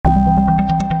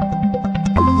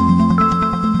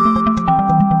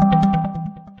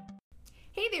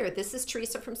This is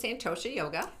Teresa from Santosha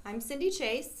Yoga. I'm Cindy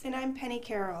Chase. And I'm Penny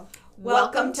Carroll.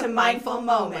 Welcome to Mindful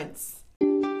Moments.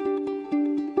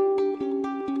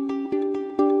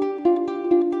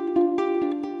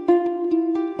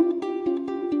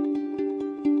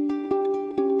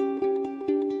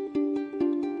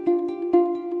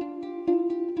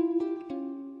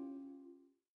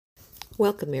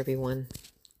 Welcome, everyone.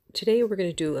 Today we're going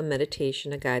to do a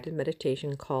meditation, a guided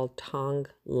meditation called Tong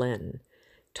Len.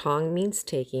 Tong means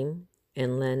taking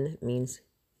and Len means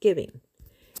giving.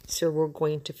 So we're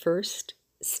going to first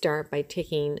start by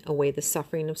taking away the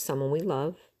suffering of someone we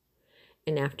love.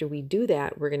 And after we do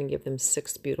that, we're going to give them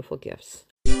 6 beautiful gifts.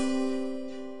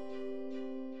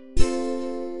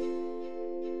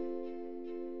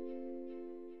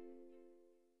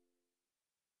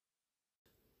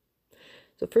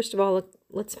 So first of all,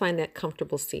 let's find that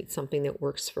comfortable seat, something that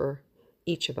works for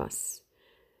each of us.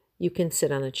 You can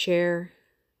sit on a chair,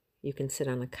 you can sit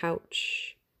on a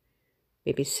couch,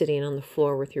 maybe sitting on the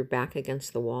floor with your back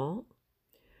against the wall,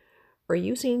 or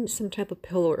using some type of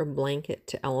pillow or blanket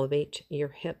to elevate your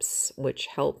hips, which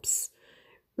helps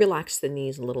relax the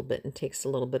knees a little bit and takes a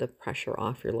little bit of pressure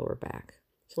off your lower back.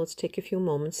 So let's take a few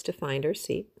moments to find our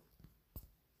seat.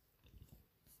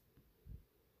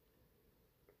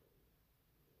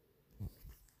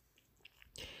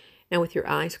 Now with your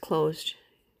eyes closed,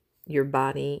 your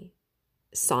body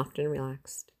soft and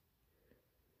relaxed,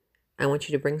 I want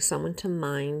you to bring someone to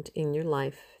mind in your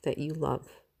life that you love,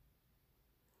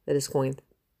 that is going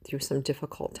through some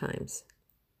difficult times.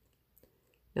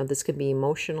 Now this could be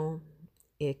emotional,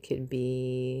 it could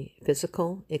be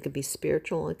physical, it could be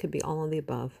spiritual, it could be all of the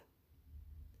above.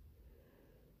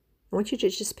 I want you to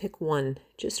just pick one,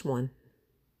 just one.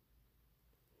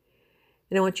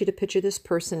 And I want you to picture this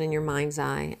person in your mind's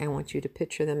eye. I want you to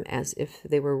picture them as if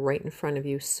they were right in front of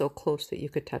you, so close that you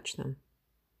could touch them.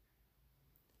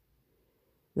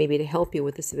 Maybe to help you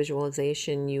with this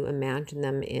visualization, you imagine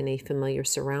them in a familiar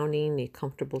surrounding, a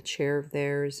comfortable chair of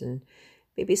theirs, and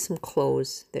maybe some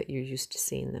clothes that you're used to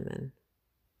seeing them in.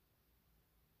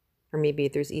 Or maybe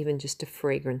there's even just a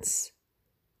fragrance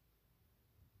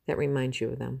that reminds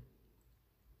you of them.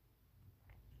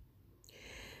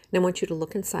 And I want you to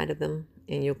look inside of them,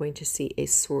 and you're going to see a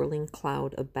swirling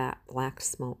cloud of black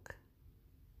smoke.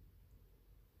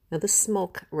 Now, the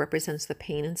smoke represents the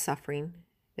pain and suffering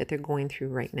that they're going through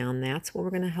right now, and that's what we're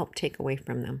going to help take away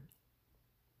from them.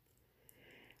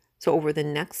 So over the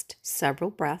next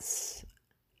several breaths,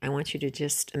 I want you to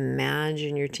just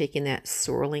imagine you're taking that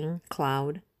swirling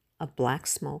cloud of black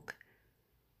smoke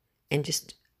and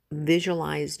just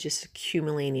visualize just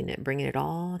accumulating it, bringing it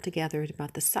all together at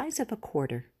about the size of a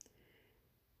quarter.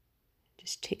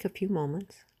 Just take a few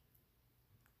moments.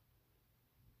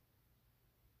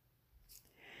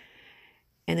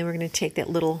 And then we're going to take that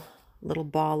little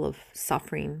ball of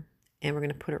suffering and we're going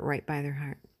to put it right by their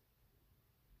heart.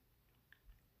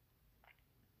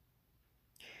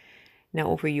 Now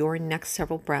over your next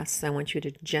several breaths, I want you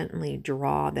to gently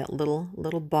draw that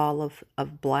little ball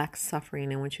of black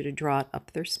suffering. I want you to draw it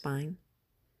up their spine,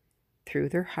 through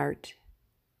their heart,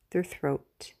 their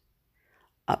throat,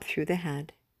 up through the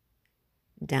head,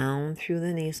 down through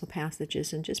the nasal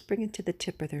passages, and just bring it to the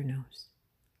tip of their nose.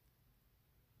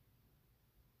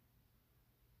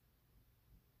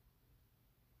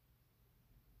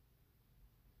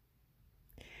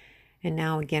 And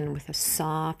now again, with a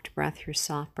soft breath, your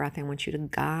soft breath, I want you to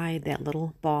guide that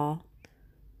little ball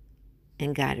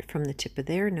and guide it from the tip of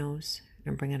their nose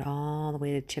and bring it all the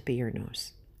way to the tip of your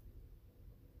nose.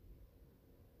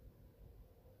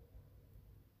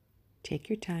 Take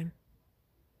your time.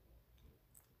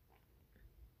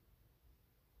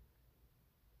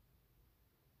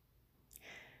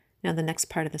 Now the next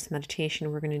part of this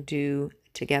meditation we're going to do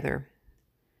together.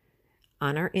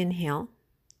 On our inhale,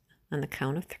 on the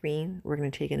count of 3, we're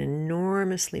going to take an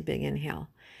enormously big inhale.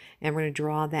 And we're going to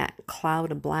draw that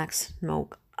cloud of black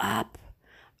smoke up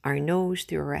our nose,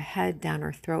 through our head, down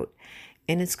our throat.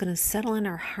 And it's going to settle in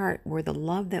our heart where the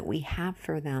love that we have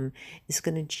for them is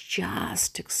going to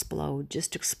just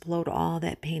explode all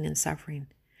that pain and suffering.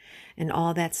 And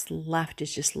all that's left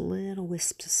is just little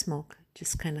wisps of smoke,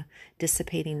 just kind of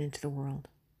dissipating into the world.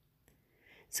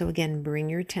 So again, bring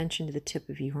your attention to the tip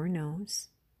of your nose.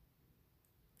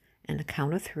 And a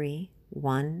count of 3,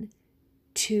 1,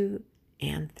 2,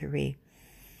 and 3.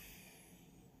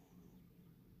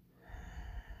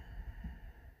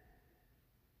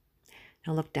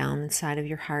 Now look down inside of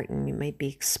your heart, and it might be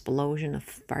an explosion of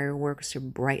fireworks or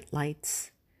bright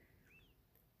lights.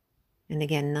 And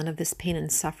again, none of this pain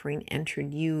and suffering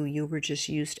entered you. You were just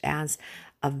used as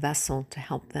a vessel to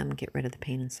help them get rid of the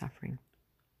pain and suffering.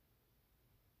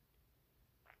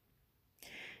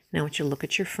 Now I want you to look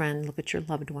at your friend, look at your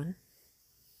loved one.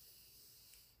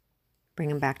 Bring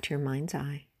them back to your mind's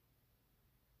eye.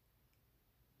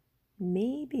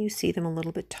 Maybe you see them a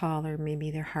little bit taller.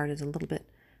 Maybe their heart is a little bit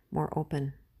more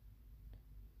open.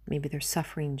 Maybe their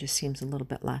suffering just seems a little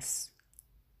bit less.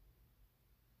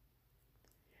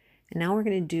 And now we're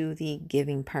going to do the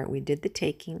giving part. We did the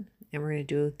taking, and we're going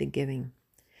to do the giving.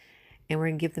 And we're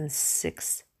going to give them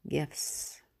 6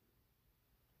 gifts.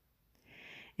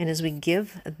 And as we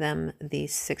give them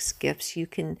these 6 gifts, you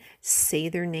can say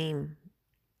their name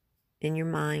in your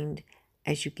mind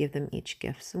as you give them each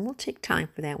gift. And we'll take time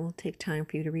for that. We'll take time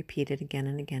for you to repeat it again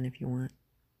and again if you want.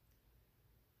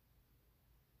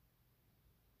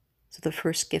 So the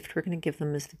first gift we're going to give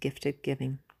them is the gift of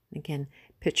giving. Again,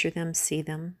 picture them, see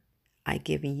them. I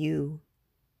give you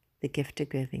the gift of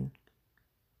giving.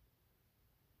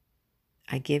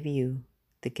 I give you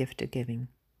the gift of giving.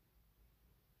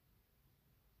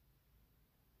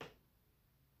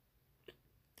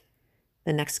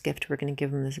 The next gift we're going to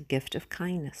give them is a gift of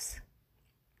kindness.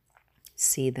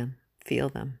 See them, feel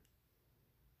them,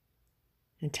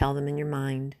 and tell them in your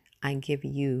mind, I give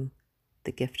you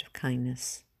the gift of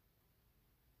kindness.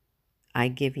 I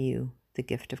give you the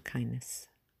gift of kindness.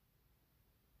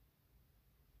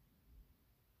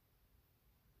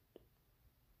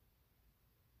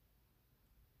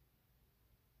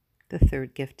 The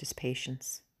third gift is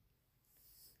patience.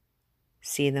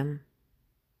 See them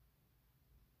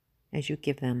as you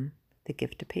give them the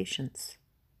gift of patience.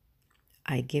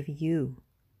 I give you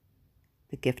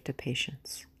the gift of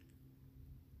patience.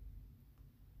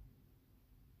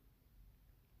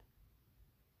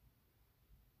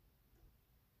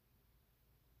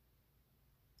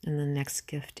 And the next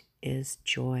gift is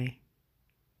joy.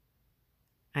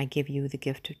 I give you the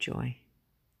gift of joy.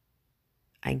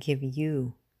 I give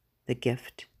you the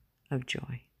gift of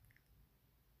joy.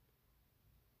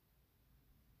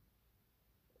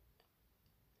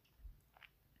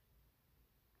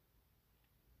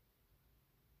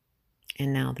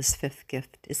 And now this 5th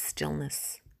gift is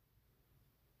stillness.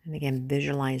 And again,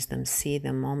 visualize them, see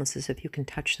them, almost as if you can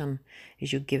touch them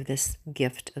as you give this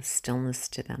gift of stillness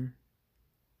to them.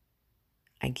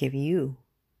 I give you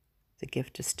the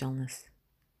gift of stillness.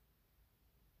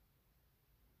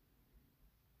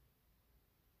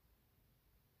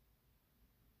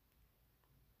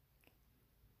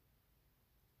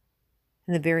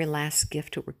 And the very last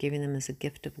gift that we're giving them is a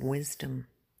gift of wisdom.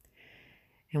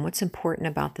 And what's important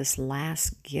about this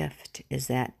last gift is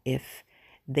that if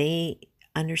they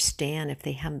understand, if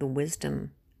they have the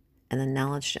wisdom and the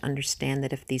knowledge to understand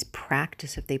that if they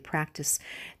practice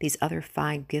these other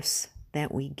 5 gifts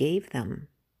that we gave them,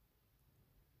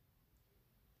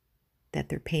 that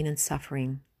their pain and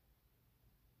suffering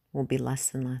will be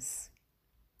less and less.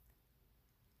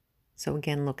 So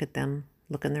again, look at them,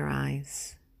 look in their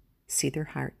eyes, see their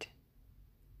heart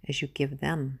as you give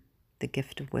them the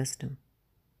gift of wisdom.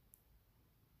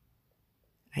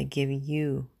 I give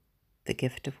you the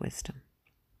gift of wisdom.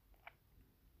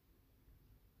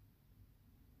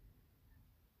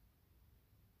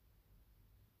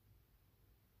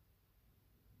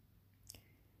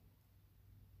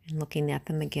 And looking at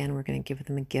them again, we're going to give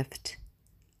them a gift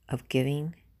of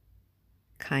giving,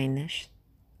 kindness,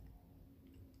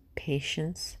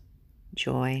 patience,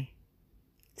 joy,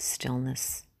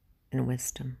 stillness, and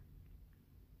wisdom.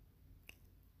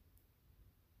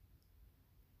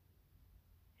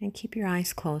 And keep your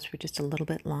eyes closed for just a little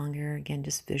bit longer. Again,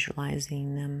 just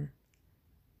visualizing them,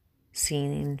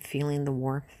 seeing and feeling the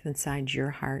warmth inside your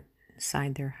heart,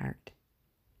 inside their heart.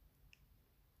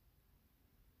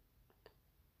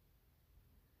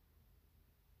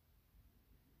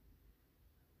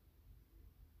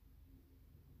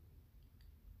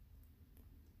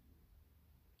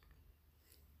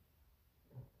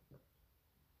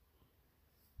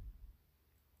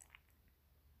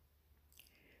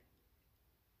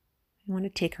 We want to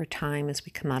take our time as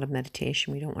we come out of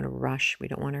meditation. We don't want to rush. We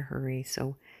don't want to hurry.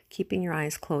 So keeping your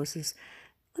eyes closed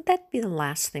let that be the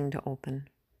last thing to open.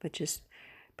 But just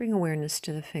bring awareness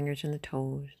to the fingers and the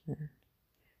toes and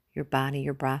your body,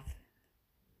 your breath.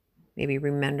 Maybe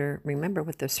remember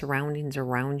what the surroundings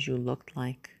around you looked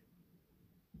like.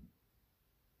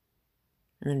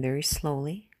 And then very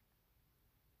slowly,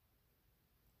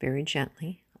 very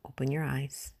gently, open your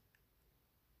eyes.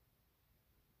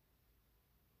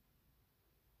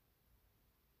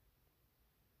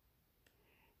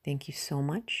 Thank you so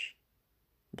much.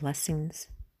 Blessings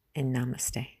and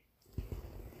namaste.